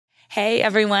Hey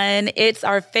everyone, it's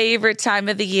our favorite time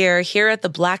of the year here at The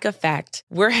Black Effect.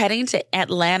 We're heading to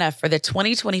Atlanta for the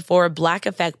 2024 Black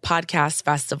Effect Podcast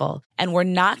Festival, and we're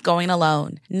not going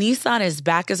alone. Nissan is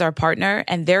back as our partner,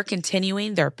 and they're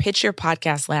continuing their Pitch Your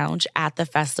Podcast Lounge at the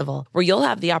festival, where you'll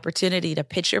have the opportunity to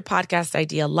pitch your podcast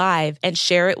idea live and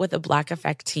share it with the Black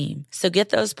Effect team. So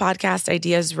get those podcast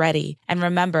ideas ready. And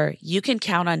remember, you can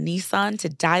count on Nissan to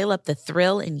dial up the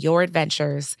thrill in your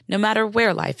adventures, no matter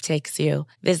where life takes you.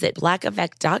 Visit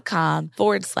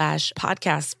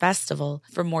blackeffect.com/podcast festival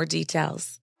for more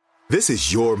details. This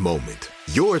is your moment,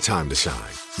 your time to shine,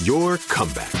 your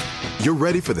comeback. You're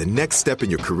ready for the next step in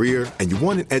your career, and you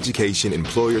want an education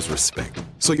employers respect.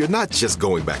 So you're not just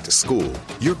going back to school,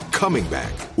 you're coming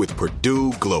back with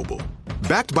Purdue Global.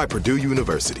 Backed by Purdue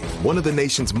University, one of the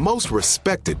nation's most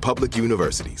respected public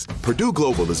universities, Purdue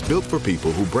Global is built for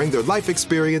people who bring their life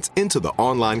experience into the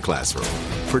online classroom.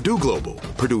 Purdue Global,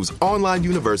 Purdue's online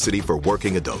university for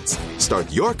working adults.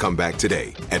 Start your comeback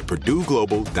today at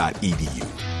purdueglobal.edu.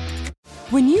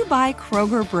 When you buy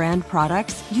Kroger brand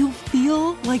products, you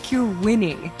feel like you're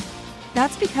winning.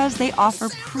 That's because they offer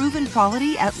proven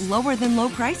quality at lower than low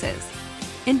prices.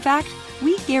 In fact,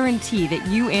 we guarantee that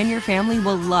you and your family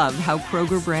will love how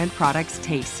Kroger brand products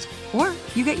taste, or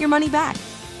you get your money back.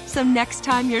 So next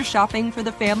time you're shopping for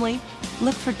the family,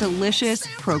 look for delicious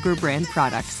Kroger brand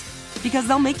products, because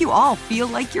they'll make you all feel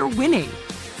like you're winning.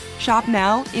 Shop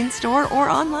now, in-store, or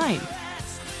online.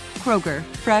 Kroger,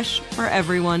 fresh for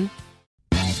everyone.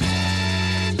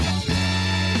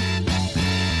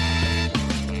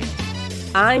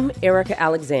 I'm Erica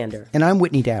Alexander. And I'm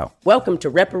Whitney Dow. Welcome to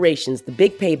Reparations, The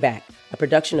Big Payback, a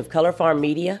production of Color Farm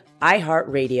Media,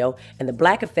 iHeartRadio, and the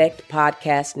Black Effect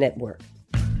Podcast Network.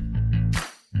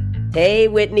 Hey,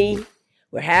 Whitney.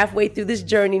 We're halfway through this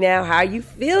journey now. How are you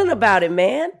feeling about it,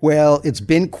 man? Well, it's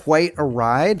been quite a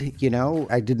ride.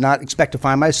 I did not expect to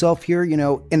find myself here,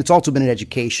 and it's also been an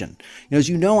education. As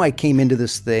you know, I came into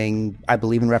this thing, I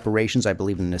believe in reparations, I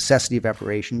believe in the necessity of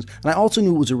reparations, and I also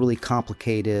knew it was a really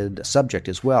complicated subject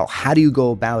as well. How do you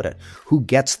go about it? Who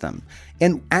gets them?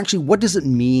 And actually, what does it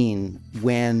mean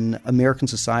when American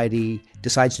society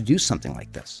decides to do something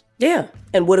like this? Yeah,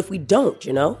 and what if we don't,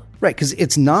 Right, because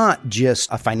it's not just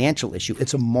a financial issue,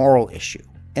 it's a moral issue.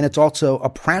 And it's also a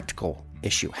practical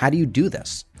issue. How do you do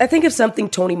this? I think of something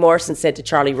Toni Morrison said to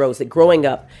Charlie Rose, that growing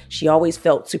up, she always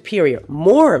felt superior,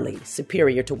 morally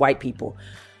superior to white people.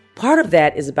 Part of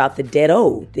that is about the debt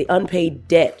owed, the unpaid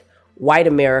debt white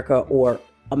America, or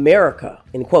America,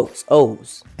 in quotes,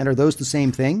 owes. And are those the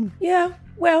same thing? Yeah,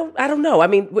 well, I don't know. I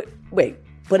mean, wait,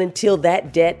 but until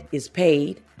that debt is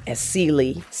paid, as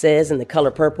Seeley says in The Color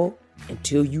Purple,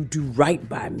 until you do right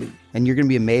by me. And you're going to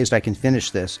be amazed I can finish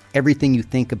this. Everything you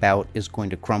think about is going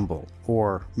to crumble.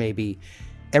 Or maybe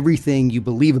everything you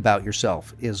believe about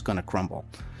yourself is going to crumble.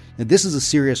 Now, this is a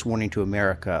serious warning to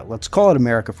America. Let's call it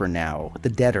America for now, the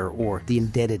debtor or the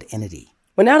indebted entity.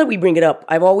 Well, now that we bring it up,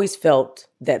 I've always felt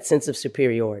that sense of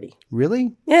superiority.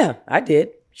 Really? Yeah, I did.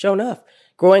 Sure enough.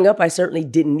 Growing up, I certainly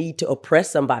didn't need to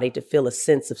oppress somebody to feel a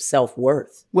sense of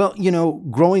self-worth. Well,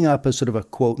 growing up as sort of a,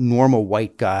 quote, normal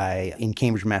white guy in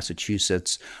Cambridge,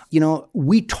 Massachusetts,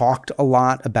 we talked a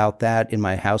lot about that in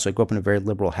my house. I grew up in a very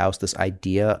liberal house, this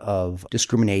idea of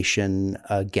discrimination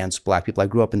against Black people. I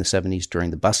grew up in the 70s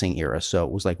during the busing era, so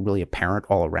it was like really apparent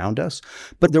all around us.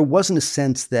 But there wasn't a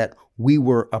sense that we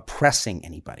were oppressing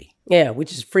anybody. Yeah,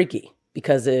 which is freaky.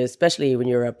 Because especially when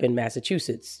you're up in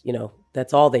Massachusetts,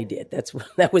 that's all they did.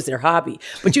 That was their hobby.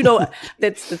 But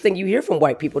that's the thing you hear from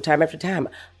white people time after time.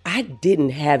 I didn't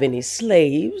have any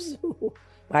slaves.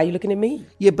 Why are you looking at me?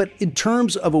 Yeah, but in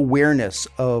terms of awareness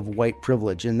of white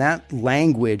privilege, and that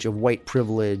language of white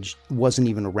privilege wasn't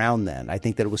even around then. I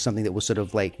think that it was something that was sort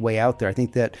of like way out there. I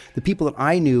think that the people that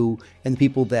I knew and the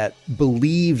people that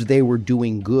believed they were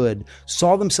doing good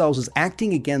saw themselves as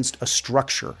acting against a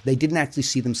structure. They didn't actually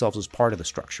see themselves as part of the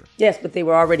structure. Yes, but they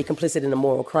were already complicit in a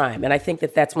moral crime. And I think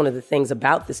that that's one of the things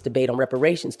about this debate on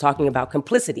reparations, talking about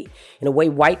complicity in a way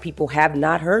white people have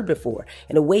not heard before,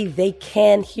 in a way they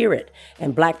can hear it.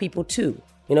 And Black people too.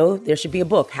 There should be a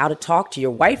book, How to Talk to Your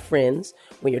White Friends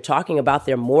when you're talking about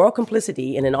their moral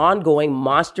complicity in an ongoing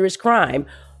monstrous crime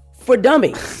for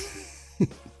dummies.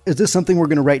 Is this something we're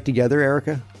going to write together,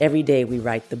 Erica? Every day we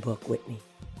write the book, Whitney.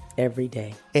 Every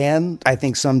day. And I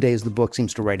think some days the book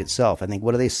seems to write itself. I think,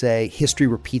 what do they say? History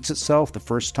repeats itself. The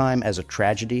first time as a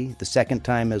tragedy. The second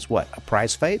time as what? A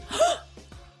prize fight?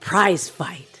 Prize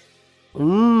fight.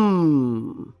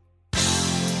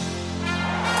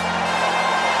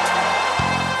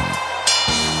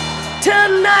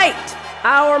 Tonight,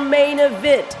 our main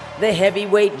event, The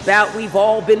heavyweight bout we've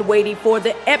all been waiting for,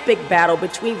 the epic battle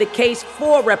between the case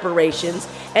for reparations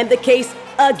and the case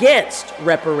against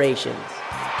reparations.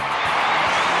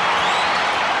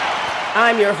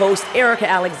 I'm your host, Erica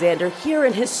Alexander, here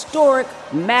in historic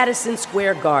Madison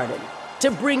Square Garden to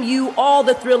bring you all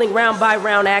the thrilling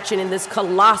round-by-round action in this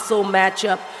colossal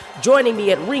matchup. Joining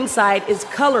me at ringside is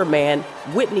color man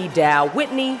Whitney Dow.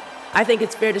 Whitney, I think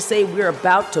it's fair to say we're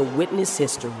about to witness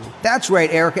history. That's right,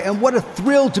 Erica, and what a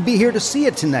thrill to be here to see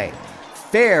it tonight.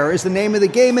 Fair is the name of the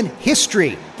game, and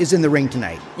history is in the ring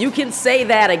tonight. You can say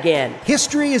that again.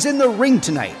 History is in the ring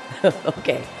tonight.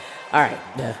 Okay. All right,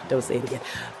 no, don't say it again.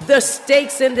 The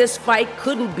stakes in this fight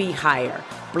couldn't be higher.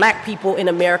 Black people in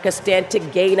America stand to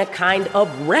gain a kind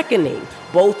of reckoning,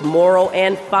 both moral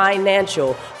and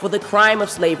financial, for the crime of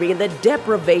slavery and the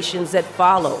deprivations that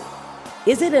follow.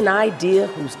 Is it an idea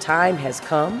whose time has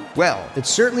come? Well, it's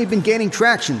certainly been gaining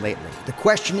traction lately. The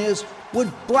question is,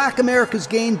 would Black America's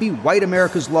gain be white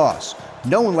America's loss?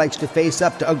 No one likes to face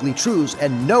up to ugly truths,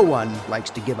 and no one likes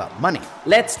to give up money.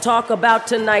 Let's talk about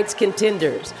tonight's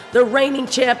contenders. The reigning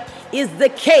champ is the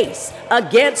case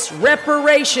against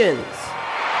reparations.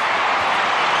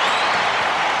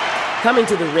 Coming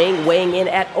to the ring, weighing in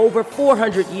at over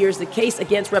 400 years, the case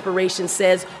against reparations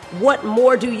says, what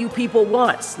more do you people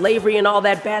want? Slavery and all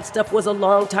that bad stuff was a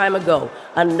long time ago.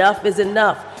 Enough is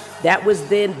enough. That was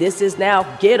then, this is now.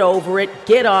 Get over it,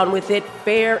 get on with it.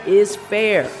 Fair is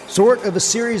fair. Sort of a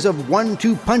series of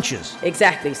 1-2 punches.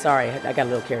 Exactly, sorry, I got a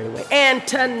little carried away. And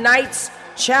tonight's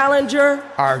challenger?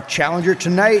 Our challenger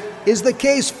tonight is the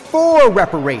case for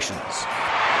reparations.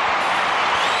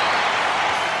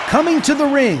 Coming to the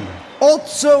ring,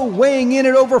 also weighing in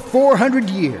at over 400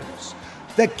 years,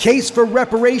 the case for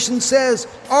reparations says,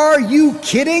 are you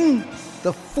kidding?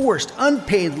 The forced,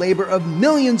 unpaid labor of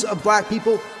millions of Black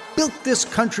people built this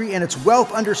country and its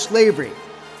wealth under slavery,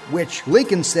 which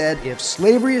Lincoln said, if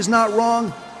slavery is not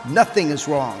wrong, nothing is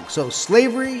wrong. So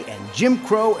slavery and Jim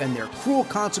Crow and their cruel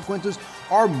consequences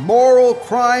are moral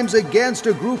crimes against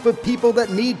a group of people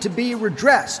that need to be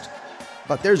redressed.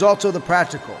 But there's also the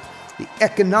practical. The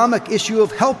economic issue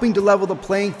of helping to level the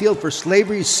playing field for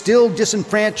slavery's still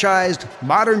disenfranchised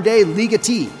modern-day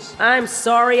legatees. I'm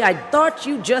sorry, I thought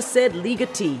you just said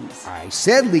legatees. I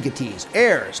said legatees,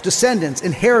 heirs, descendants,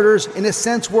 inheritors. In a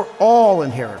sense, we're all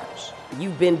inheritors.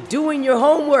 You've been doing your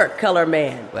homework, color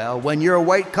man. Well, when you're a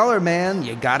white color man,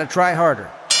 you gotta try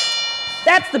harder.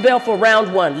 That's the bell for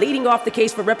round one. Leading off the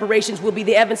case for reparations will be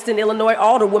the Evanston, Illinois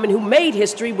alderwoman who made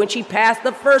history when she passed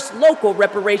the first local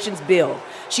reparations bill.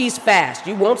 She's fast.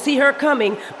 You won't see her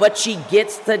coming, but she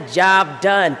gets the job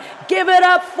done. Give it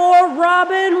up for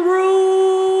Robin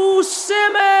Rue Simmons!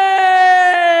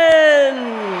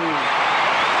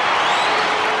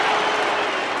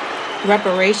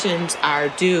 Reparations are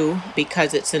due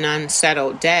because it's an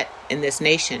unsettled debt in this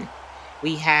nation.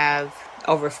 We have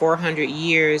over 400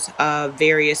 years of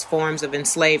various forms of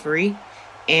enslavement,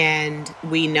 and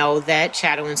we know that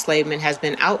chattel enslavement has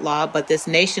been outlawed, but this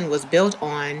nation was built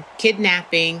on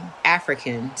kidnapping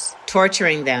Africans,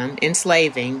 torturing them,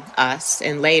 enslaving us,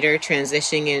 and later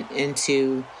transitioning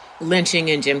into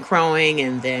lynching and Jim Crowing,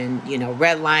 and then,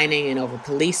 redlining and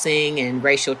over-policing and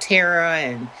racial terror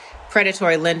and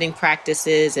predatory lending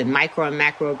practices and micro and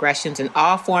macroaggressions and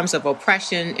all forms of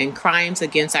oppression and crimes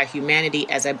against our humanity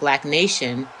as a Black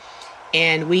nation.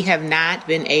 And we have not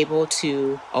been able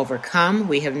to overcome.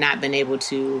 We have not been able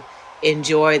to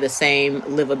enjoy the same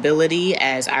livability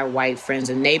as our white friends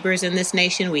and neighbors in this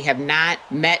nation. We have not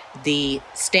met the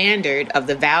standard of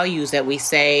the values that we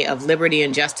say of liberty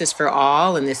and justice for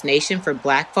all in this nation for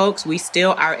Black folks. We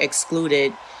still are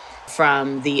excluded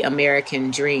from the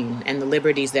American dream and the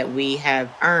liberties that we have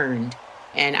earned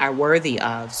and are worthy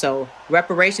of. So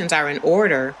reparations are in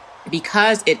order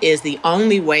because it is the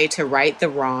only way to right the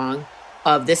wrong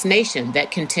of this nation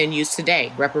that continues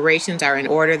today. Reparations are in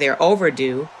order, they're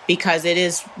overdue, because it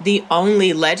is the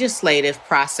only legislative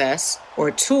process or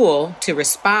tool to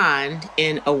respond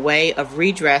in a way of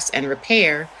redress and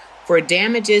repair for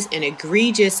damages and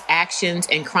egregious actions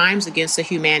and crimes against the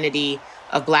humanity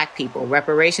of Black people.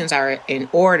 Reparations are in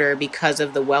order because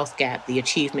of the wealth gap, the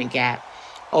achievement gap,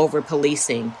 over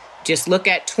policing. Just look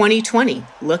at 2020.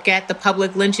 Look at the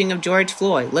public lynching of George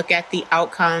Floyd. Look at the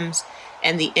outcomes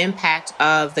and the impact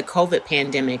of the COVID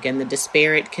pandemic and the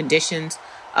disparate conditions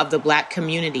of the Black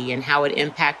community and how it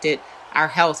impacted our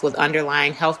health with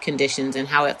underlying health conditions and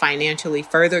how it financially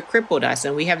further crippled us.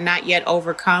 And we have not yet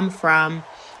overcome from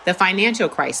the financial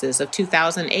crisis of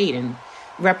 2008, and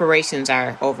reparations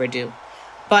are overdue.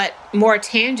 But more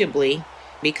tangibly,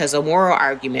 because a moral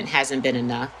argument hasn't been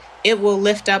enough, it will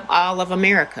lift up all of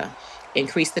America.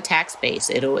 increase the tax base.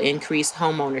 It'll increase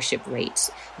home ownership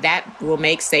rates. That will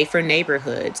make safer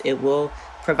neighborhoods. It will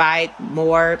provide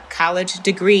more college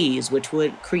degrees, which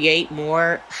would create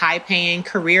more high-paying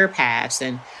career paths,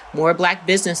 and more Black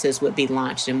businesses would be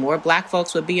launched and more Black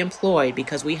folks would be employed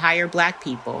because we hire Black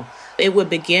people. It would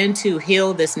begin to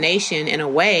heal this nation in a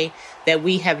way that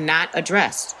we have not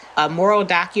addressed. A moral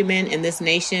document in this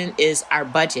nation is our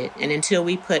budget. And until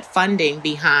we put funding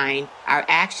behind our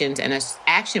actions and an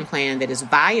action plan that is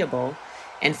viable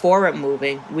and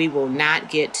forward-moving, we will not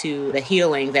get to the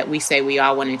healing that we say we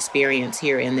all want to experience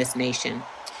here in this nation.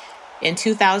 In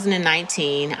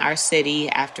 2019, our city,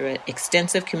 after an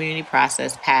extensive community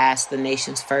process, passed the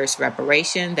nation's first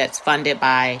reparation that's funded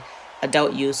by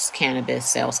adult-use cannabis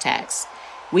sales tax.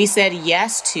 We said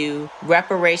yes to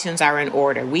reparations are in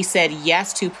order. We said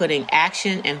yes to putting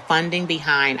action and funding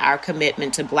behind our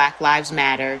commitment to Black Lives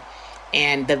Matter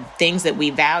and the things that we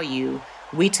value.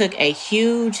 We took a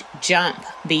huge jump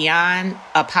beyond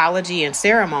apology and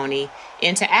ceremony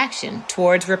into action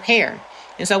towards repair.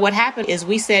 And so what happened is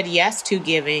we said yes to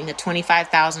giving a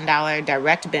 $25,000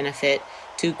 direct benefit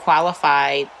to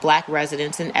qualified Black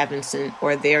residents in Evanston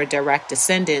or their direct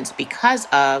descendants because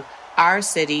of our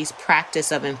city's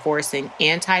practice of enforcing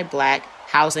anti-Black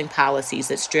housing policies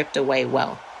that stripped away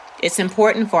wealth. It's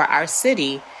important for our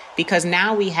city because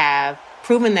now we have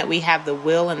proven that we have the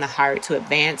will and the heart to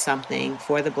advance something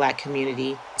for the Black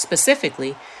community.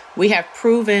 Specifically, we have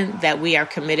proven that we are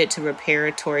committed to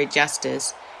reparatory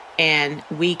justice, and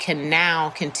we can now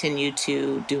continue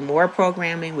to do more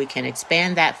programming. We can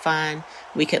expand that fund.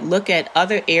 We could look at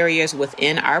other areas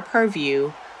within our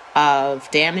purview of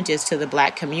damages to the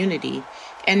Black community.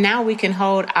 And now we can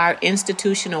hold our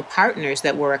institutional partners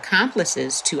that were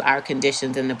accomplices to our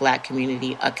conditions in the Black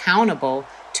community accountable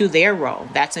to their role.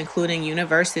 That's including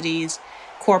universities,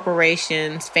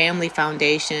 corporations, family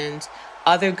foundations,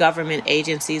 other government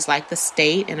agencies like the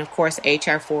state, and of course,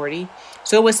 HR 40.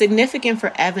 So it was significant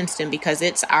for Evanston because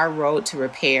it's our road to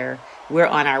repair. We're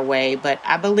on our way, but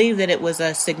I believe that it was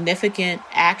a significant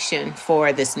action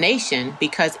for this nation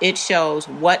because it shows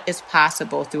what is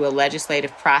possible through a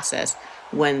legislative process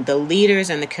when the leaders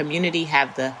and the community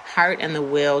have the heart and the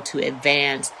will to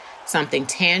advance something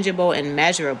tangible and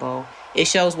measurable. It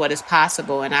shows what is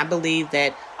possible, and I believe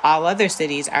that all other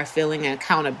cities are feeling an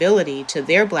accountability to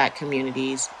their Black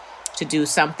communities to do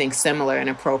something similar and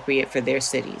appropriate for their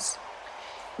cities.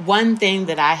 One thing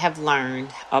that I have learned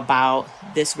about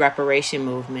this reparation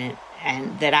movement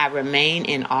and that I remain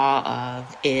in awe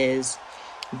of is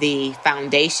the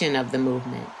foundation of the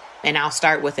movement. And I'll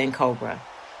start with NCOBRA.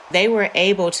 They were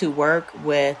able to work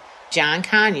with John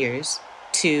Conyers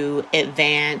to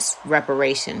advance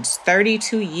reparations.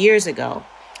 32 years ago,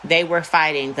 they were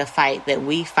fighting the fight that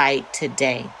we fight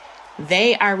today.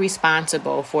 They are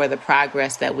responsible for the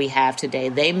progress that we have today.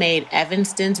 They made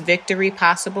Evanston's victory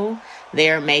possible.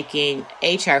 They're making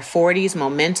HR 40's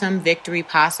momentum victory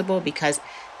possible because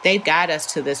they got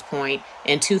us to this point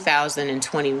in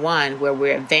 2021 where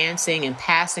we're advancing and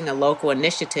passing a local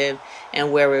initiative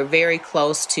and where we're very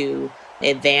close to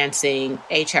advancing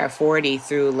HR 40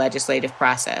 through legislative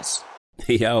process.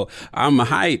 Yo, I'm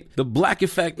hyped. The Black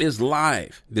Effect is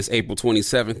live. This April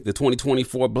 27th, the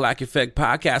 2024 Black Effect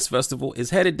Podcast Festival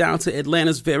is headed down to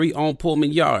Atlanta's very own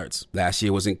Pullman Yards. Last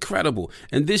year was incredible,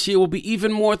 and this year will be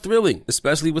even more thrilling,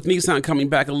 especially with Nissan coming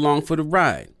back along for the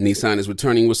ride. Nissan is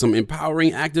returning with some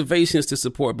empowering activations to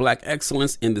support Black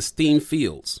excellence in the STEAM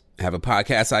fields. Have a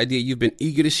podcast idea you've been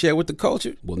eager to share with the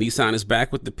culture? Well, Nissan is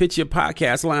back with the Pitch Your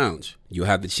Podcast Lounge. You'll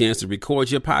have the chance to record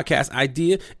your podcast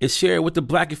idea and share it with the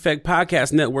Black Effect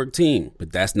Podcast Network team.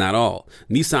 But that's not all.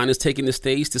 Nissan is taking the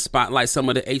stage to spotlight some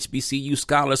of the HBCU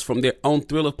scholars from their own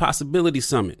Thrill of Possibility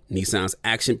Summit, Nissan's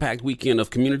action-packed weekend of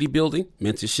community building,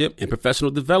 mentorship, and professional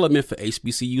development for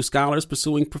HBCU scholars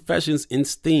pursuing professions in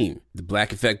STEAM. The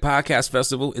Black Effect Podcast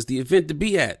Festival is the event to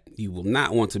be at. You will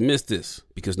not want to miss this,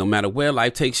 because no matter where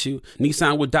life takes you,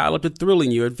 Nissan will dial up the thrill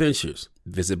in your adventures.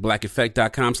 Visit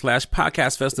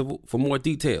blackeffect.com/podcast festival for more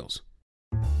details.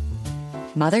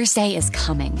 Mother's Day is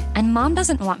coming, and Mom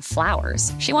doesn't want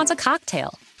flowers. She wants a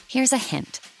cocktail. Here's a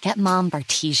hint. Get Mom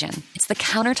Bartesian. It's the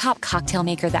countertop cocktail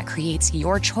maker that creates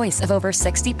your choice of over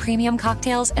 60 premium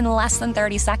cocktails in less than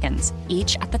 30 seconds,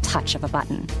 each at the touch of a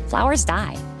button. Flowers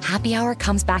die. Happy Hour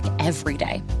comes back every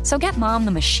day. So get Mom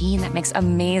the machine that makes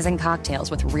amazing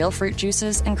cocktails with real fruit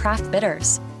juices and craft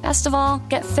bitters. Best of all,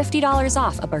 get $50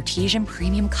 off a Bartesian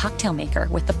premium cocktail maker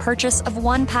with the purchase of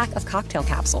 1 pack of cocktail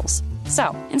capsules.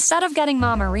 So, instead of getting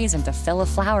Mom a reason to fill a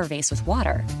flower vase with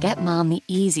water, get Mom the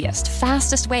easiest,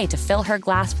 fastest way to fill her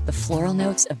glass with the floral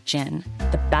notes of gin.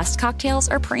 The best cocktails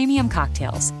are premium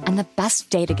cocktails, and the best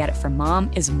day to get it for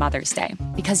Mom is Mother's Day,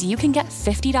 because you can get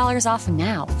 $50 off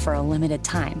now for a limited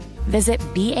time. Visit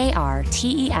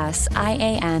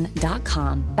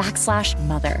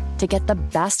BARTESIAN.com/mother to get the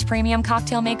best premium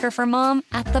cocktail maker for Mom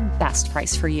at the best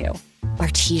price for you.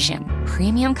 Bartesian,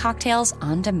 premium cocktails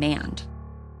on demand.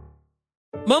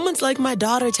 Moments like my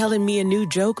daughter telling me a new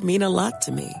joke mean a lot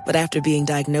to me. But after being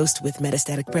diagnosed with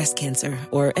metastatic breast cancer,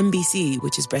 or MBC,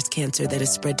 which is breast cancer that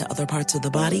is spread to other parts of the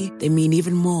body, they mean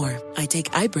even more. I take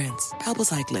Ibrance,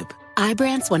 palbociclib.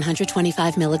 Ibrance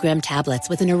 125 milligram tablets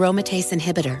with an aromatase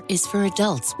inhibitor is for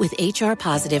adults with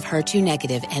HR-positive,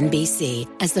 HER2-negative MBC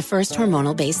as the first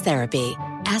hormonal-based therapy.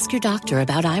 Ask your doctor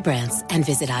about Ibrance and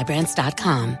visit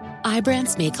Ibrance.com.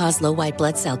 Ibrance may cause low white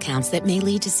blood cell counts that may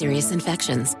lead to serious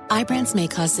infections. Ibrance may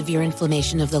cause severe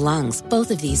inflammation of the lungs. Both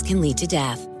of these can lead to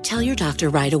death. Tell your doctor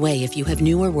right away if you have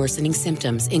new or worsening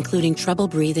symptoms, including trouble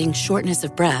breathing, shortness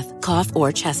of breath, cough,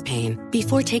 or chest pain.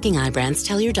 Before taking Ibrance,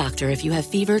 tell your doctor if you have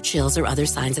fever, chills, or other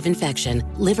signs of infection,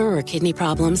 liver or kidney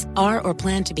problems, are or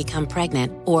plan to become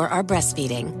pregnant, or are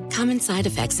breastfeeding. Common side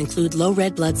effects include low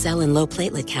red blood cell and low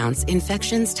platelet counts,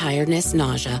 infections, tiredness,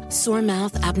 nausea, sore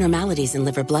mouth, abnormalities in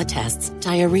liver blood tests,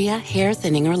 diarrhea, hair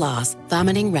thinning or loss,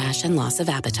 vomiting, rash, and loss of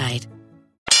appetite.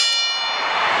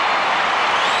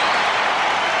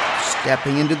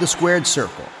 Stepping into the squared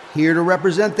circle, here to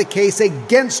represent the case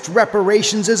against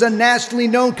reparations is a nationally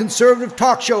known conservative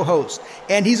talk show host,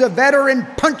 and he's a veteran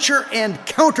puncher and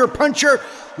counterpuncher,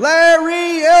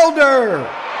 Larry Elder.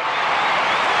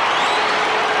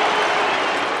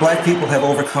 Black people have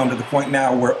overcome to the point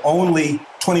now where only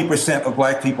 20% of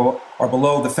black people are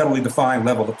below the federally defined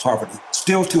level of poverty.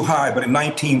 Still too high, but in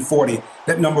 1940,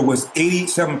 that number was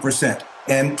 87%.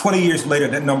 And 20 years later,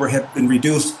 that number had been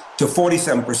reduced to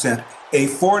 47%, a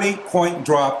 40-point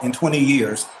drop in 20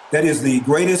 years. That is the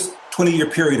greatest 20-year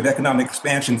period of economic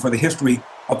expansion for the history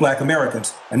of black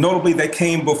Americans. And notably, they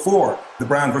came before the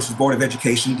Brown versus Board of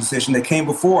Education decision. They came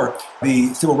before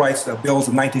the civil rights bills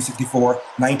of 1964,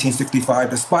 1965.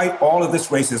 Despite all of this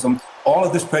racism, all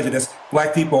of this prejudice,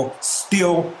 black people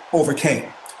still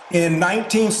overcame. In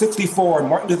 1964,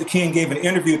 Martin Luther King gave an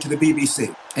interview to the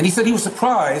BBC, and he said he was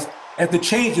surprised at the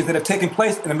changes that have taken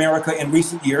place in America in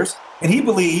recent years, and he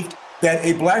believed that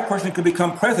a black person could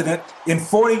become president in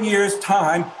 40 years'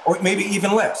 time, or maybe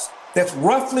even less. That's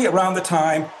roughly around the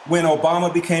time when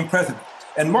Obama became president.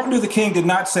 And Martin Luther King did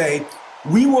not say,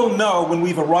 we will know when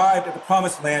we've arrived at the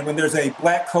promised land, when there's a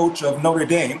black coach of Notre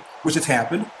Dame, which has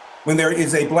happened, when there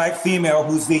is a black female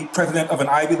who's the president of an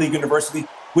Ivy League university,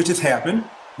 which has happened,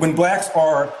 when blacks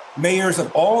are mayors of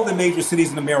all the major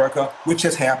cities in America, which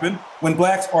has happened, when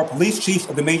blacks are police chiefs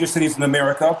of the major cities in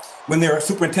America, when there are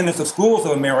superintendents of schools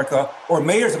of America or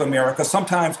mayors of America,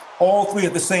 sometimes all three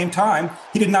at the same time.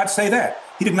 He did not say that.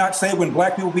 He did not say when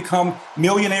black people become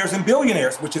millionaires and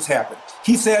billionaires, which has happened.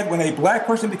 He said when a black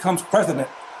person becomes president,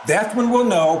 that's when we'll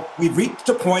know we've reached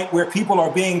a point where people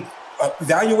are being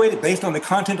evaluated based on the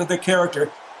content of their character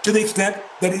to the extent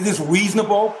that it is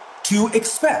reasonable to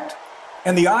expect.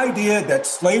 And the idea that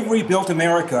slavery built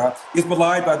America is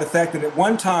belied by the fact that at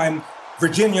one time,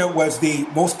 Virginia was the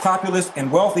most populous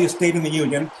and wealthiest state in the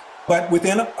Union. But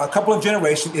within a couple of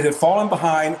generations, it had fallen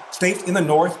behind states in the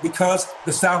North because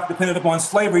the South depended upon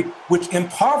slavery, which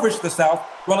impoverished the South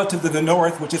relative to the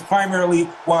North, which is primarily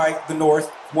why the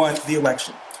North won the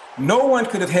election. No one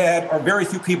could have had, or very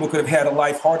few people could have had, a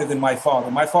life harder than my father.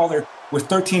 My father was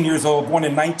 13 years old, born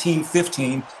in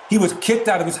 1915. He was kicked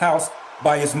out of his house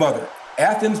by his mother.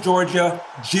 Athens, Georgia,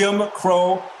 Jim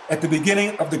Crow, at the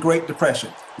beginning of the Great Depression.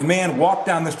 The man walked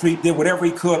down the street, did whatever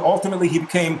he could. Ultimately, he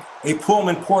became a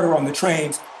Pullman porter on the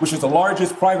trains, which was the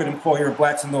largest private employer of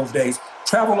blacks in those days.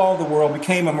 Traveled all the world,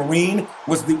 became a Marine,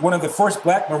 was one of the first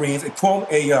black Marines,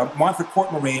 a Montford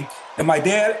Port Marine. And my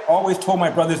dad always told my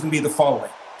brothers and me the following: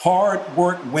 hard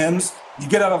work wins. You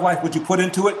get out of life what you put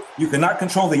into it. You cannot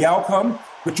control the outcome,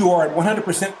 but you are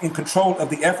 100% in control of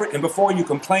the effort. And before you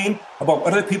complain about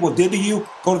what other people did to you,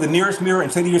 go to the nearest mirror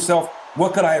and say to yourself,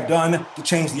 what could I have done to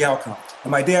change the outcome?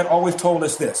 And my dad always told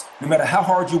us this: no matter how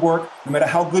hard you work, no matter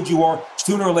how good you are,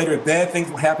 sooner or later, bad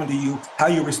things will happen to you. How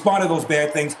you respond to those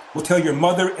bad things will tell your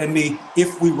mother and me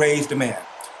if we raised a man.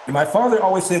 And my father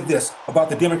always said this about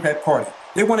the Democrat Party: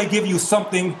 they want to give you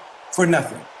something for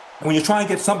nothing. And when you're trying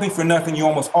to get something for nothing, you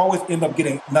almost always end up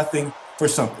getting nothing for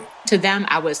something. To them,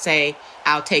 I would say,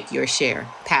 I'll take your share,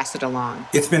 pass it along.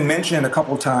 It's been mentioned a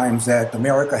couple of times that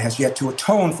America has yet to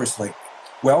atone for slavery.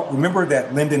 Well, remember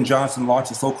that Lyndon Johnson launched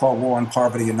the so-called War on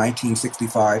Poverty in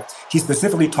 1965. He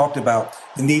specifically talked about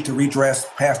the need to redress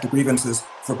past grievances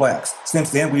for blacks. Since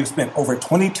then, we've spent over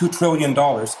 $22 trillion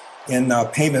in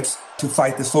payments to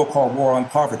fight the so-called War on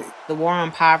Poverty. The War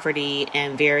on Poverty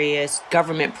and various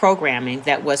government programming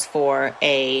that was for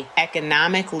a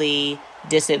economically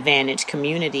disadvantaged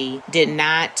community did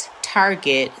not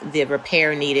target the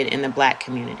repair needed in the Black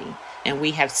community. And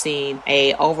we have seen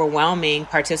a overwhelming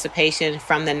participation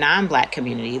from the non-Black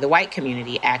community, the white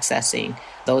community, accessing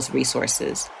those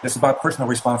resources. It's about personal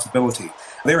responsibility.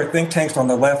 There are think tanks on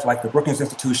the left, like the Brookings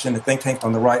Institution, and think tanks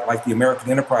on the right, like the American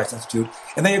Enterprise Institute,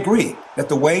 and they agree that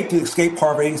the way to escape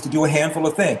poverty is to do a handful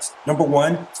of things. Number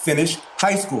one, finish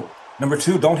high school. Number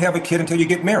two, don't have a kid until you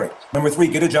get married. Number three,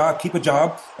 get a job, keep a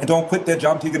job, and don't quit that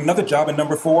job until you get another job. And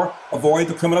number four, avoid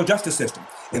the criminal justice system.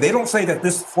 And they don't say that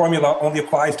this formula only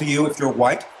applies to you if you're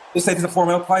white. They say that the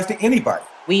formula applies to anybody.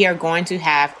 We are going to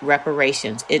have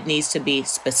reparations. It needs to be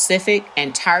specific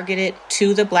and targeted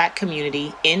to the Black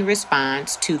community in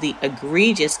response to the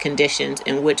egregious conditions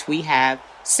in which we have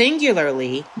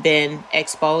singularly been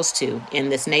exposed to in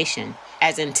this nation.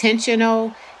 As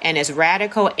intentional and as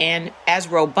radical and as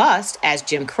robust as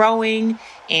Jim Crowing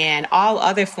and all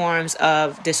other forms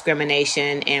of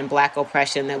discrimination and Black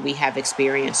oppression that we have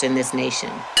experienced in this nation.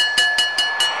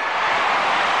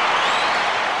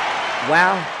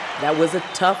 Wow, that was a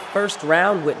tough first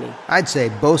round, Whitney. I'd say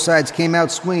both sides came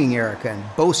out swinging, Erica, and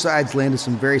both sides landed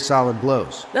some very solid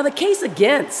blows. Now, the case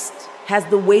against has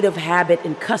the weight of habit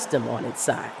and custom on its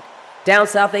side. Down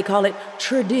south, they call it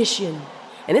tradition.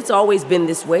 And it's always been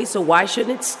this way, so why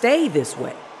shouldn't it stay this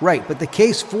way? Right, but the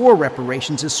case for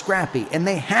reparations is scrappy, and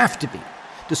they have to be,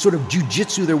 to sort of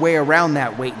jujitsu their way around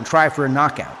that weight and try for a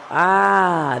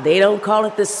knockout. They don't call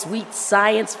it the sweet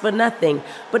science for nothing,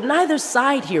 but neither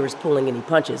side here is pulling any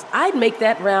punches. I'd make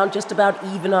that round just about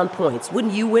even on points,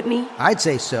 wouldn't you, Whitney? I'd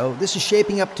say so. This is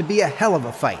shaping up to be a hell of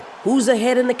a fight. Who's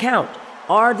ahead in the count?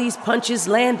 Are these punches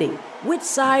landing? Which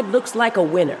side looks like a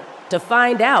winner? To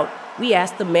find out, we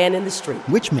asked the man in the street.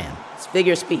 Which man? It's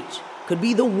figure of speech. Could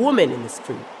be the woman in the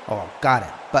street. Oh, got it.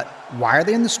 But why are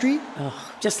they in the street?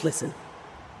 Oh, just listen.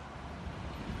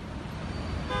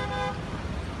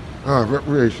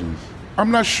 Reparations.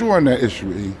 I'm not sure on that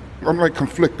issue, E. I'm like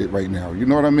conflicted right now, you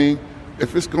know what I mean?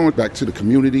 If it's going back to the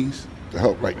communities to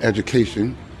help like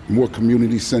education, more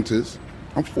community centers,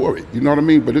 I'm for it, you know what I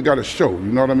mean? But it gotta show,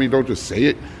 you know what I mean? Don't just say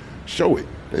it, show it.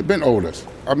 They've been owed us.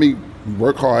 I mean, we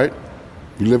work hard,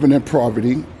 we living in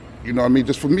poverty, you know what I mean?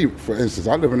 Just for me, for instance,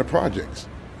 I live in the projects.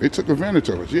 They took advantage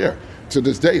of us, yeah. To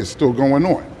this day, it's still going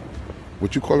on.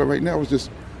 What you call it right now is just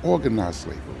organized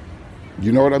slavery.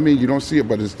 You know what I mean? You don't see it,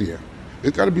 but it's there.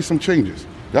 There's got to be some changes.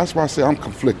 That's why I say I'm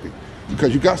conflicted.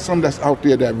 Because you got some that's out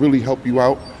there that really help you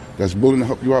out, that's willing to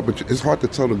help you out, but it's hard to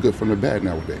tell the good from the bad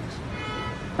nowadays.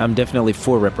 I'm definitely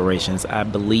for reparations. I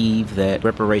believe that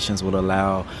reparations will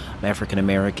allow African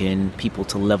American people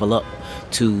to level up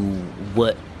to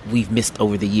what we've missed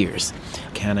over the years.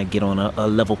 Kind of get on a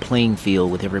level playing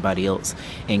field with everybody else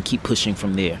and keep pushing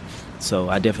from there. So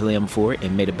I definitely am for it,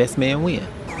 and may the best man win.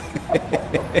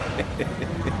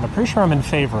 I'm pretty sure I'm in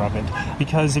favor of it,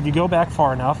 because if you go back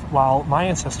far enough, while my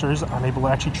ancestors, I'm able to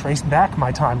actually trace back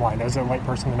my timeline as a white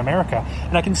person in America,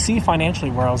 and I can see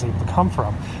financially where I was able to come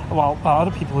from. While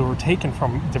other people who were taken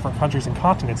from different countries and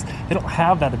continents, they don't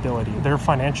have that ability. Their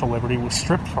financial liberty was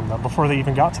stripped from them before they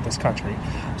even got to this country.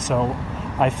 So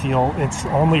I feel it's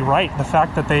only right. The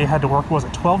fact that they had to work,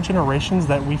 12 generations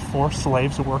that we forced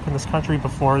slaves to work in this country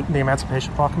before the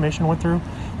Emancipation Proclamation went through?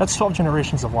 That's 12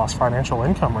 generations of lost financial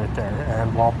income right there.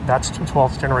 And while that's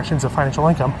 12 generations of financial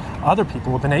income, other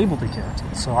people have been able to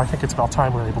get. So I think it's about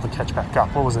time we were able to catch back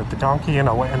up. What was it, the donkey and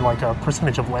like a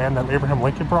percentage of land that Abraham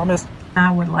Lincoln promised?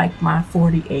 I would like my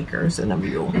 40 acres and a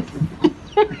mule.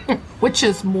 Which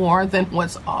is more than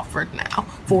what's offered now.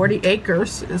 40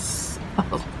 acres is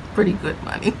pretty good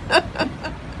money.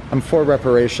 I'm for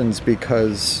reparations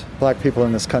because black people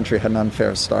in this country had an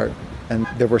unfair start. And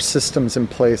there were systems in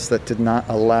place that did not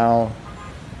allow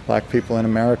black people in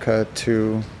America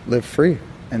to live free.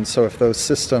 And so if those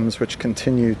systems which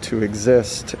continue to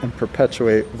exist and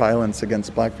perpetuate violence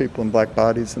against black people and black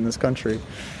bodies in this country,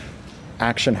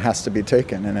 action has to be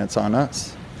taken, and it's on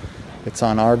us. It's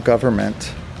on our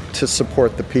government to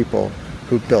support the people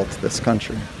who built this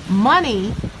country.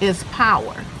 Money is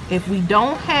power. If we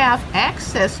don't have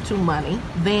access to money,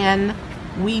 then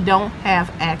we don't have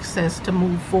access to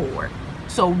move forward.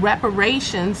 So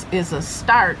reparations is a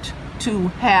start to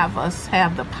have us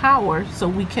have the power so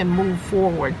we can move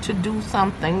forward to do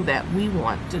something that we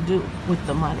want to do with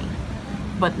the money.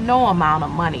 but no amount of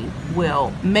money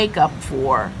will make up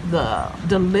for the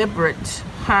deliberate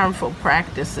harmful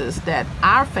practices that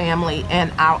our family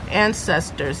and our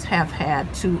ancestors have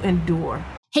had to endure.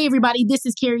 Hey everybody, this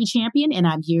is Carrie Champion, and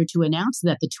I'm here to announce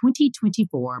that the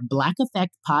 2024 Black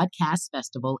Effect Podcast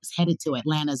Festival is headed to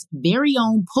Atlanta's very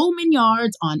own Pullman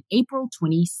Yards on April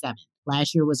 27th.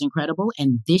 Last year was incredible,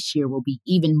 and this year will be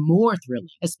even more thrilling,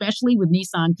 especially with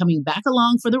Nissan coming back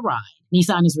along for the ride.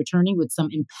 Nissan is returning with some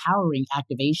empowering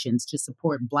activations to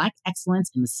support Black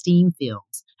excellence in the STEAM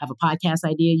fields. Have a podcast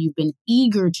idea you've been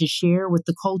eager to share with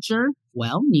the culture?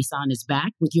 Well, Nissan is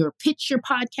back with your Pitch Your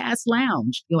Podcast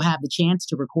Lounge. You'll have the chance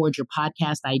to record your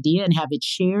podcast idea and have it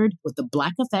shared with the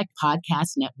Black Effect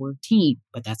Podcast Network team.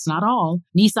 But that's not all.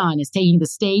 Nissan is taking the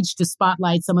stage to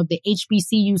spotlight some of the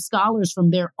HBCU scholars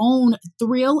from their own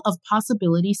Thrill of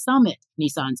Possibility Summit,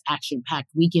 Nissan's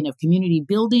action-packed weekend of community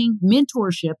building,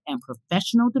 mentorship, and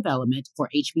professional development for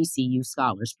HBCU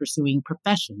scholars pursuing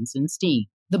professions in STEAM.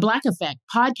 The Black Effect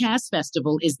Podcast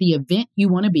Festival is the event you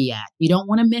want to be at. You don't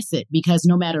want to miss it because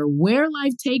no matter where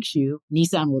life takes you,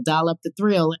 Nissan will dial up the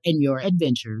thrill in your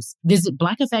adventures. Visit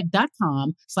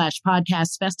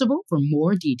blackeffect.com/podcast festival for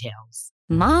more details.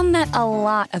 Mom met a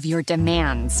lot of your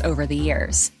demands over the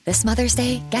years. This Mother's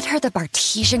Day, get her the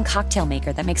Bartesian cocktail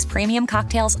maker that makes premium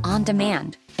cocktails on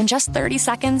demand. In just 30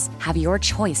 seconds, have your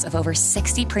choice of over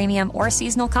 60 premium or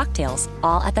seasonal cocktails,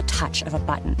 all at the touch of a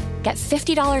button. Get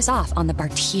 $50 off on the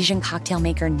Bartesian cocktail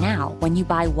maker now when you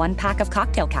buy 1 pack of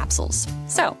cocktail capsules.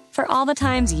 So, for all the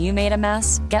times you made a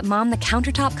mess, get Mom the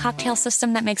countertop cocktail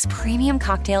system that makes premium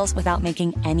cocktails without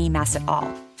making any mess at all.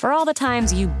 For all the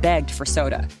times you begged for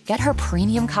soda, get her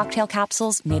premium cocktail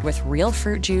capsules made with real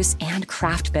fruit juice and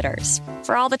craft bitters.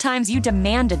 For all the times you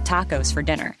demanded tacos for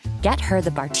dinner, get her the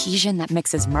Bartesian that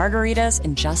mixes margaritas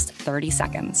in just 30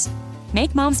 seconds.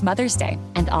 Make Mom's Mother's Day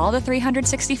and all the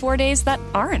 364 days that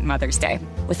aren't Mother's Day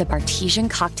with a Bartesian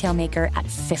cocktail maker at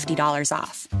 $50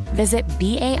 off. Visit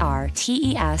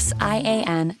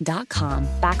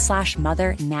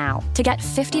BARTESIAN.com/mother now to get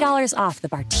 $50 off the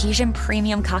Bartesian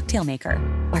Premium Cocktail Maker.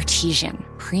 Bartesian,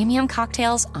 premium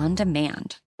cocktails on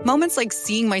demand. Moments like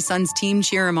seeing my son's team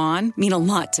cheer him on mean a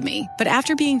lot to me. But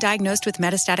after being diagnosed with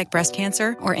metastatic breast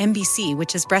cancer, or MBC,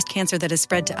 which is breast cancer that has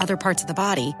spread to other parts of the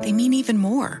body, they mean even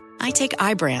more. I take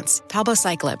Ibrance,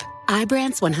 palbociclib.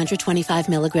 Ibrance 125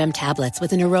 milligram tablets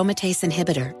with an aromatase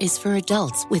inhibitor is for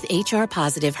adults with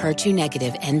HR-positive,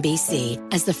 HER2-negative MBC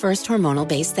as the first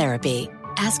hormonal-based therapy.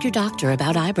 Ask your doctor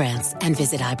about Ibrance and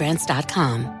visit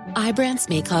Ibrance.com. Ibrance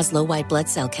may cause low white blood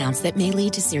cell counts that may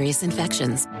lead to serious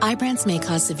infections. Ibrance may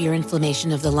cause severe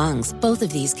inflammation of the lungs. Both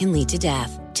of these can lead to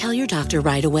death. Tell your doctor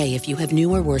right away if you have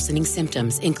new or worsening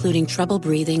symptoms, including trouble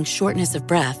breathing, shortness of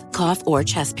breath, cough, or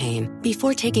chest pain.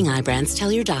 Before taking Ibrance,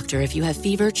 tell your doctor if you have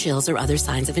fever, chills, or other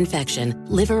signs of infection,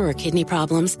 liver or kidney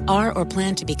problems, are or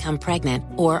plan to become pregnant,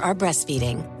 or are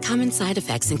breastfeeding. Common side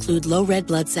effects include low red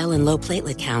blood cell and low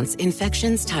platelet counts,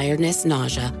 infections, tiredness,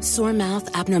 nausea, sore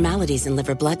mouth, abnormalities in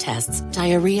liver blood tests,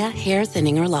 diarrhea, hair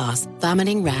thinning or loss,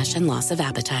 vomiting, rash, and loss of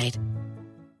appetite.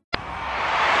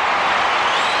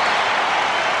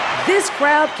 This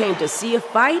crowd came to see a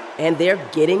fight, and they're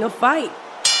getting a fight.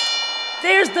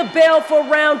 There's the bell for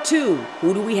round 2.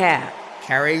 Who do we have?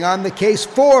 Carrying on the case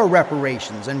for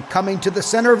reparations and coming to the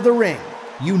center of the ring.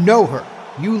 You know her.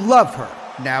 You love her.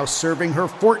 Now serving her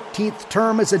 14th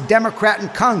term as a Democrat in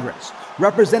Congress,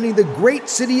 representing the great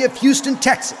city of Houston,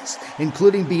 Texas,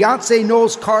 including Beyonce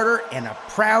Knowles-Carter and a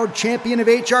proud champion of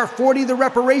H.R. 40, the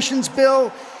reparations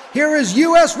bill. Here is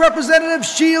U.S. Representative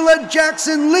Sheila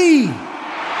Jackson Lee.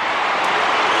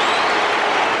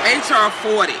 H.R.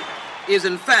 40 is,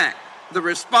 in fact, the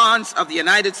response of the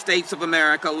United States of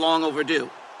America long overdue.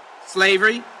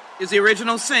 Slavery is the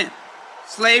original sin.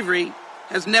 Slavery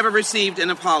has never received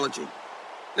an apology.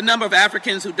 The number of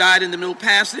Africans who died in the Middle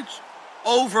Passage,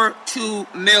 over 2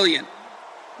 million.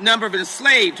 Number of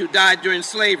enslaved who died during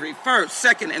slavery, first,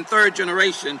 second, and third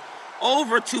generation,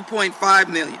 over 2.5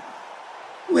 million.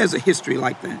 Who has a history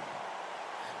like that?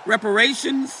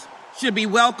 Reparations should be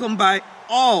welcomed by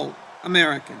all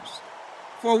Americans.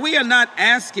 For we are not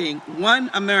asking one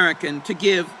American to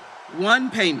give one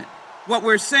payment. What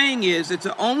we're saying is it's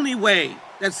the only way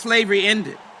that slavery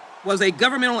ended was a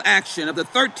governmental action of the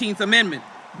 13th Amendment,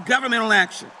 governmental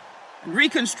action. And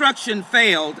Reconstruction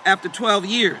failed after 12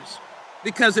 years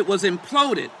because it was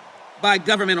imploded by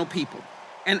governmental people.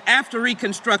 And after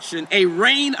Reconstruction, a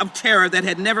reign of terror that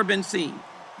had never been seen.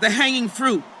 The hanging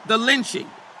fruit, the lynching,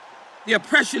 the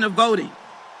oppression of voting,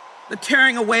 the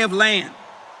tearing away of land,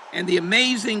 and the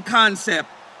amazing concept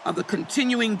of the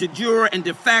continuing de jure and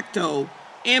de facto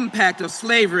impact of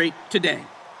slavery today.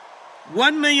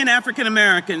 1 million African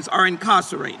Americans are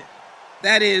incarcerated.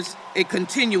 That is a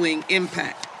continuing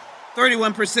impact.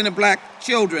 31% of black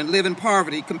children live in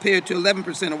poverty compared to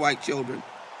 11% of white children.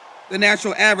 The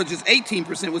national average is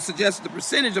 18%, which suggests the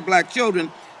percentage of black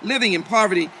children living in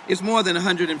poverty is more than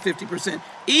 150%,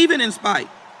 even in spite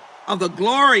of the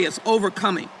glorious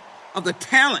overcoming of the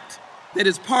talent that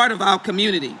is part of our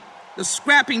community, the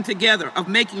scrapping together of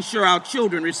making sure our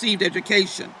children received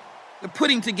education, the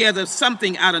putting together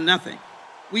something out of nothing.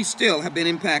 We still have been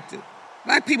impacted.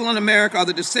 Black people in America are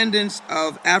the descendants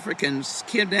of Africans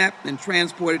kidnapped and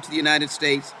transported to the United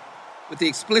States with the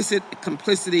explicit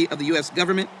complicity of the U.S.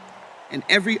 government and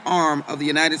every arm of the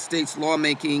United States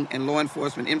lawmaking and law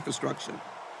enforcement infrastructure.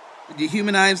 The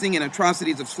dehumanizing and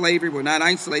atrocities of slavery were not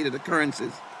isolated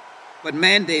occurrences, but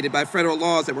mandated by federal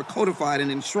laws that were codified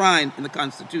and enshrined in the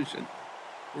Constitution.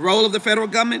 The role of the federal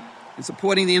government in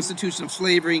supporting the institution of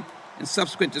slavery and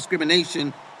subsequent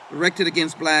discrimination directed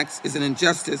against blacks is an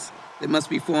injustice that must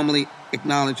be formally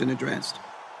acknowledged and addressed.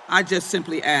 I just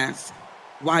simply ask,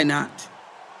 why not?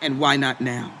 And why not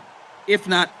now? If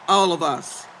not all of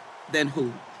us, then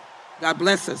who? God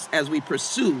bless us as we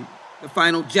pursue the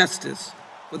final justice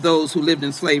for those who lived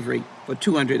in slavery for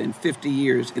 250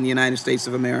 years in the United States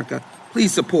of America.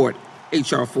 Please support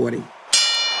H.R. 40.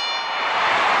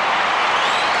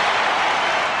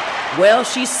 Well,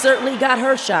 she certainly got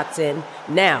her shots in.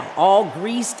 Now, all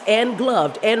greased and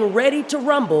gloved and ready to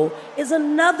rumble is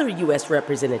another U.S.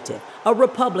 representative, a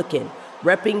Republican,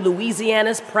 repping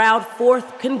Louisiana's proud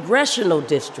 4th Congressional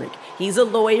District. He's a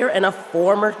lawyer and a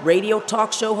former radio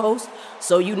talk show host,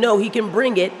 so you know he can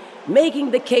bring it,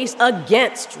 making the case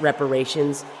against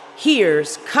reparations.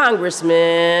 Here's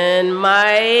Congressman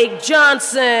Mike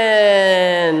Johnson.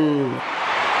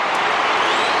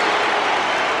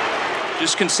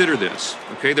 Just consider this,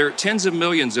 okay? There are tens of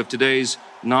millions of today's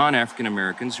non-African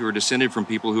Americans who are descended from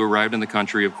people who arrived in the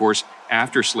country, of course,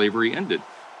 after slavery ended,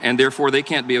 and therefore they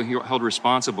can't be held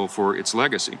responsible for its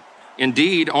legacy.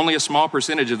 Indeed, only a small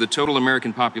percentage of the total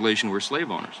American population were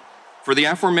slave owners. For the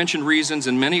aforementioned reasons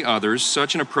and many others,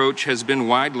 such an approach has been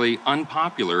widely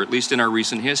unpopular, at least in our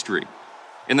recent history.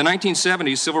 In the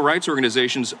 1970s, civil rights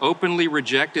organizations openly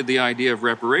rejected the idea of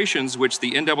reparations, which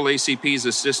the NAACP's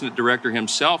assistant director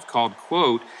himself called,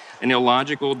 quote, an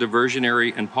illogical,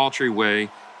 diversionary, and paltry way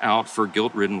out for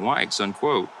guilt-ridden whites,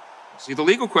 unquote. See, the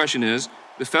legal question is,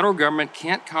 the federal government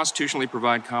can't constitutionally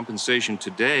provide compensation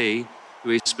today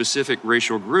to a specific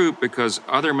racial group because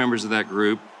other members of that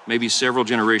group, maybe several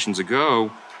generations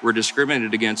ago, were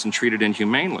discriminated against and treated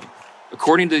inhumanely.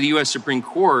 According to the U.S. Supreme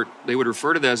Court, they would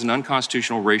refer to that as an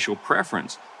unconstitutional racial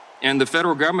preference. And the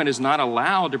federal government is not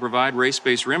allowed to provide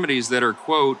race-based remedies that are,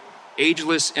 quote,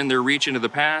 ageless in their reach into the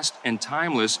past and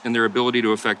timeless in their ability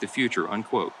to affect the future,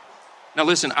 unquote. Now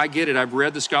listen, I get it. I've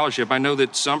read the scholarship. I know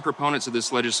that some proponents of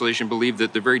this legislation believe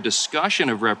that the very discussion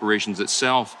of reparations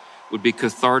itself would be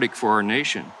cathartic for our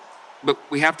nation. But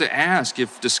we have to ask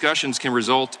if discussions can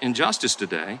result in justice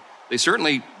today. They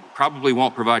certainly probably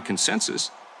won't provide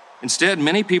consensus. Instead,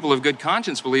 many people of good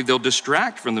conscience believe they'll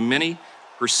distract from the many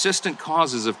persistent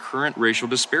causes of current racial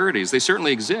disparities. They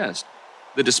certainly exist.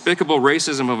 The despicable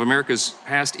racism of America's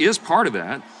past is part of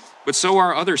that, but so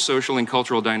are other social and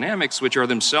cultural dynamics, which are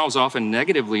themselves often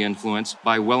negatively influenced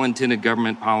by well-intended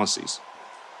government policies.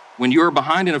 When you are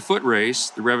behind in a foot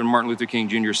race, the Reverend Martin Luther King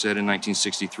Jr. said in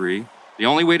 1963, the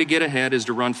only way to get ahead is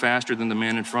to run faster than the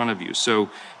man in front of you.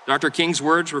 So Dr. King's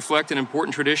words reflect an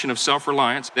important tradition of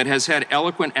self-reliance that has had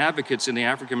eloquent advocates in the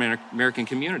African American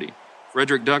community.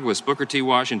 Frederick Douglass, Booker T.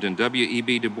 Washington,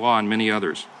 W.E.B. Du Bois, and many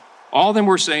others. All of them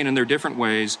were saying in their different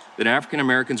ways that African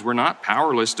Americans were not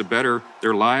powerless to better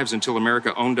their lives until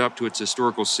America owned up to its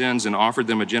historical sins and offered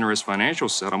them a generous financial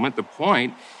settlement. The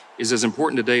point is as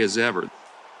important today as ever.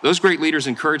 Those great leaders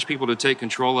encourage people to take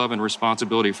control of and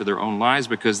responsibility for their own lives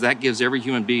because that gives every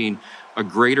human being a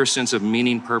greater sense of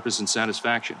meaning, purpose, and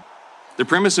satisfaction. The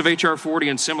premise of H.R. 40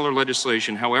 and similar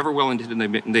legislation, however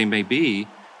well-intended they may be,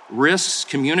 risks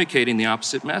communicating the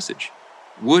opposite message.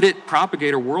 Would it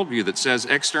propagate a worldview that says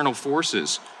external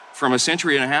forces from a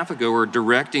century and a half ago are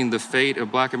directing the fate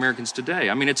of Black Americans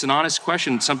today? I mean, it's an honest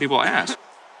question some people ask.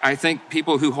 I think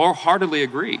people who wholeheartedly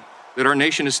agree that our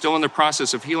nation is still in the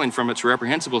process of healing from its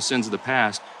reprehensible sins of the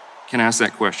past can ask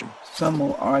that question. Some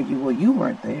will argue, well, you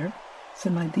weren't there. It's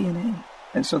in my DNA.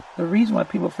 And so the reason why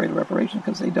people are afraid of reparations is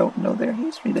because they don't know their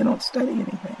history. They don't study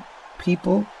anything.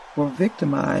 People were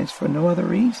victimized for no other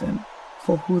reason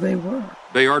for who they were.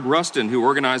 Bayard Rustin, who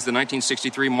organized the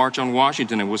 1963 March on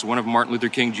Washington and was one of Martin Luther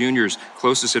King Jr.'s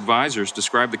closest advisors,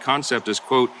 described the concept as,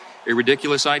 quote, a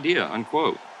ridiculous idea,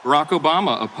 unquote. Barack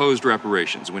Obama opposed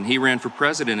reparations when he ran for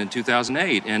president in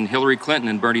 2008, and Hillary Clinton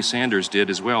and Bernie Sanders did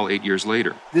as well 8 years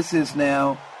later. This is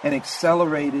now an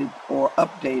accelerated or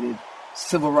updated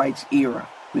civil rights era.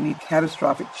 We need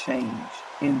catastrophic change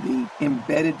in the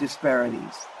embedded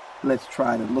disparities. Let's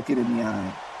try to look it in the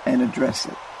eye and address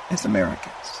it as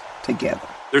Americans together.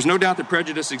 There's no doubt that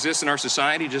prejudice exists in our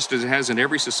society, just as it has in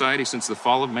every society since the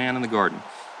fall of man in the garden.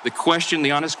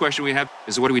 The honest question we have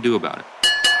is, what do we do about it?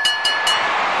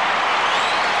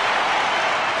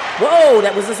 Whoa,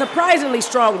 that was a surprisingly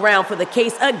strong round for the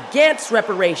case against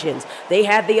reparations. They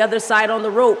had the other side on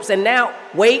the ropes, and now,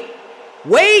 wait!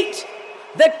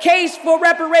 The case for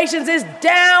reparations is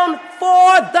down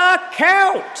for the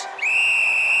count!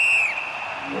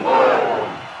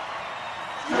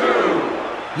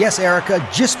 Yes, Erica,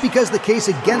 just because the case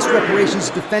against reparations is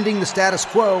defending the status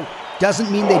quo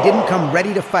doesn't mean they didn't come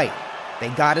ready to fight. They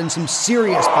got in some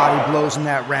serious body blows in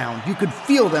that round. You could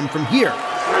feel them from here.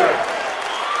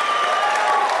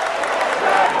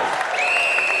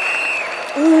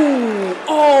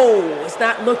 It's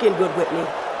not looking good, Whitney.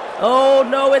 Oh,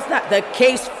 no, it's not. The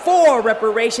case for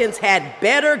reparations had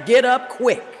better get up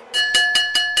quick.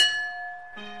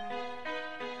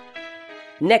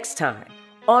 Next time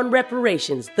on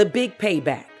Reparations, the Big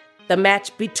Payback, the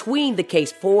match between the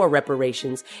case for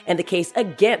reparations and the case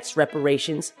against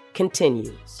reparations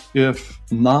continues. If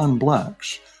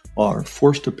non-blacks are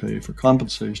forced to pay for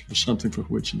compensation for something for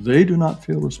which they do not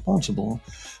feel responsible,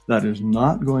 that is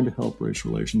not going to help race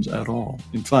relations at all.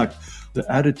 In fact, the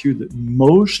attitude that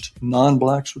most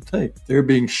non-blacks would take, they're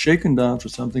being shaken down for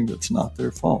something that's not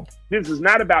their fault. This is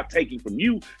not about taking from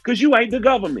you because you ain't the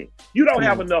government. You don't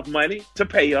have enough money to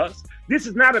pay us. This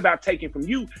is not about taking from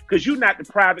you because you're not the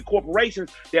private corporations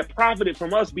that profited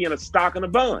from us being a stock and a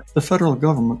bond. The federal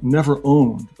government never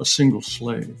owned a single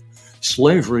slave.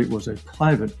 Slavery was a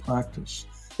private practice.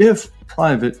 If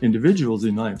private individuals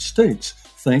in the United States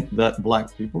think that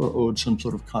black people are owed some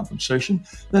sort of compensation,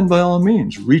 then by all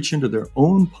means reach into their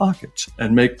own pockets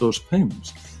and make those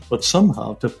payments. But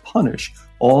somehow to punish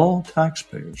all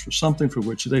taxpayers for something for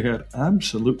which they had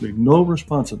absolutely no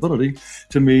responsibility,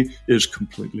 to me, is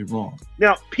completely wrong.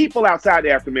 Now, people outside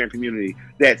the African American community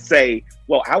that say,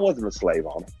 well, I wasn't a slave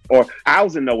owner, or I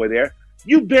was in nowhere there,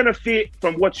 you benefit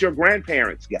from what your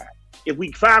grandparents got. If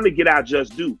we finally get our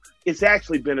just due, it's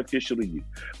actually beneficial to you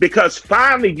because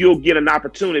finally you'll get an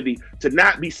opportunity to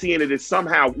not be seeing it as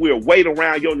somehow we're a weight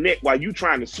around your neck while you're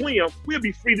trying to swim. We'll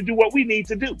be free to do what we need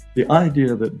to do. The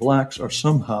idea that blacks are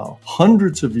somehow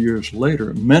hundreds of years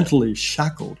later mentally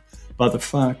shackled by the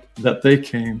fact that they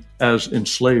came as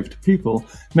enslaved people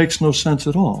makes no sense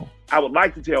at all. I would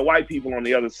like to tell white people on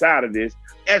the other side of this,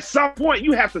 at some point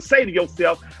you have to say to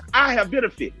yourself, I have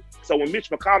benefited. So when Mitch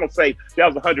McConnell say that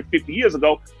was 150 years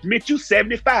ago, Mitch, you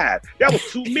 75. That was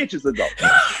 2 Mitches ago.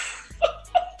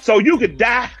 So you could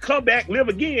die, come back, live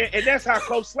again, and that's how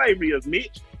close slavery is,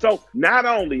 Mitch. So not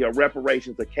only are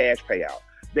reparations a cash payout,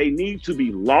 they need to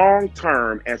be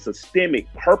long-term and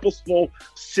systemic, purposeful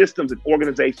systems and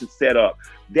organizations set up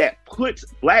that puts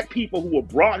black people who were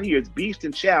brought here as beast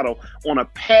and chattel on a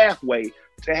pathway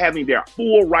to having their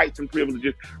full rights and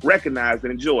privileges recognized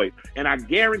and enjoyed. And I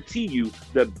guarantee you,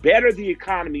 the better the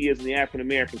economy is in the African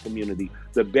American community,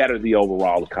 the better the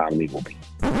overall economy will be.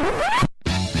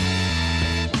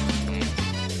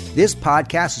 This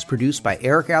podcast is produced by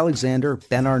Eric Alexander,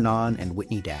 Ben Arnon, and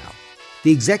Whitney Dow.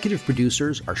 The executive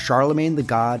producers are Charlemagne the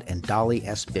God and Dolly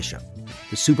S. Bishop.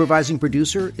 The supervising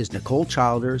producer is Nicole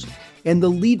Childers, and the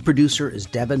lead producer is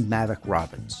Devin Mavick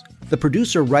Robbins. The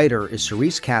producer-writer is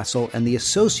Cerise Castle, and the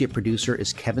associate producer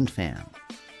is Kevin Pham,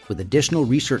 with additional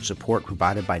research support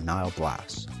provided by Niall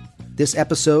Blass. This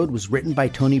episode was written by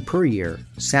Tony Puryear,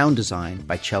 sound design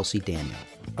by Chelsea Daniel.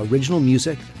 Original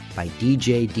music by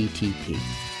DJ DTP.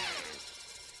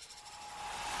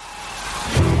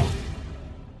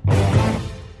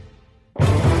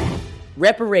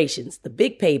 Reparations, the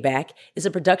Big Payback is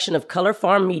a production of Color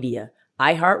Farm Media,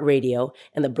 iHeartRadio,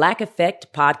 and the Black Effect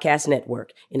Podcast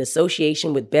Network in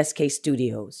association with Best Case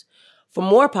Studios. For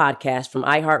more podcasts from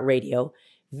iHeartRadio,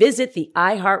 visit the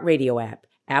iHeartRadio app,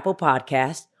 Apple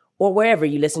Podcasts, or wherever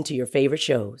you listen to your favorite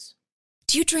shows.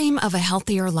 Do you dream of a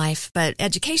healthier life, but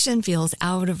education feels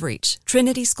out of reach?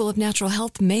 Trinity School of Natural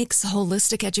Health makes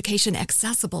holistic education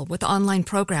accessible with online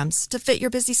programs to fit your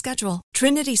busy schedule.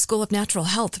 Trinity School of Natural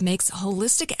Health makes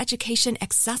holistic education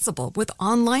accessible with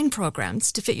online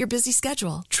programs to fit your busy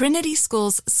schedule. Trinity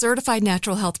School's Certified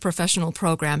Natural Health Professional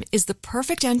Program is the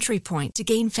perfect entry point to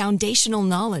gain foundational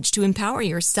knowledge to empower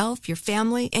yourself, your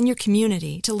family, and your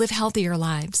community to live healthier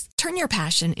lives. Turn your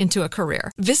passion into a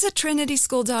career. Visit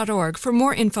trinityschool.org for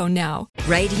more info now.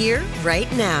 Right here,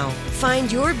 right now.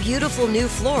 Find your beautiful new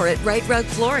floor at Right Rug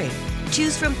Flooring.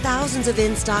 Choose from thousands of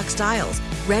in-stock styles,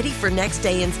 ready for next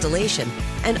day installation,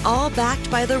 and all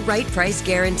backed by the right price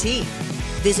guarantee.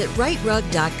 Visit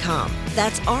rightrug.com.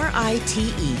 That's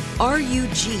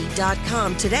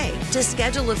RITERUG.com today to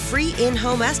schedule a free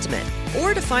in-home estimate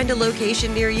or to find a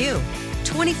location near you.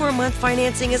 24-month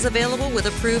financing is available with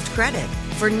approved credit.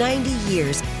 For 90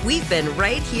 years, we've been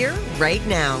right here, right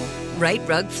now. Right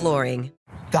Rug Flooring.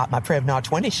 Got my Prevnar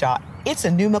 20 shot. It's a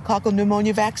pneumococcal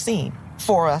pneumonia vaccine.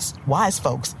 For us, wise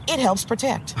folks, it helps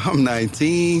protect. I'm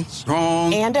 19,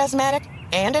 strong, and asthmatic,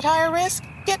 and at higher risk.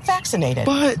 Get vaccinated.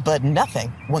 But nothing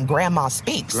when grandma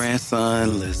speaks.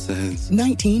 Grandson listens.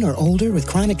 19 or older with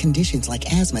chronic conditions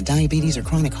like asthma, diabetes, or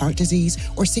chronic heart disease,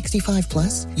 or 65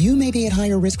 plus, you may be at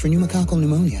higher risk for pneumococcal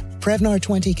pneumonia. Prevnar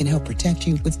 20 can help protect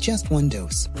you with just one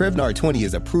dose. Prevnar 20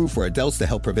 is approved for adults to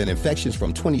help prevent infections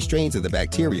from 20 strains of the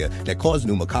bacteria that cause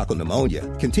pneumococcal pneumonia.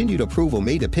 Continued approval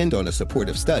may depend on a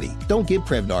supportive study. Don't give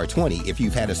Prevnar 20 if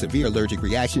you've had a severe allergic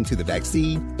reaction to the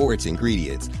vaccine or its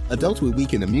ingredients. Adults with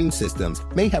weakened immune systems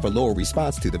may have a lower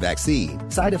response to the vaccine.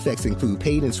 Side effects include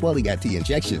pain and swelling at the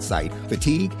injection site,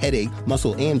 fatigue, headache,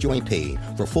 muscle, and joint pain.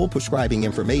 For full prescribing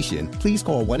information, please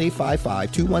call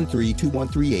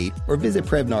 1-855-213-2138 or visit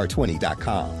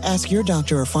Prevnar20.com. Ask your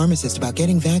doctor or pharmacist about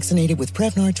getting vaccinated with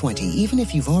Prevnar 20, even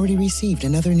if you've already received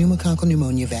another pneumococcal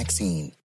pneumonia vaccine.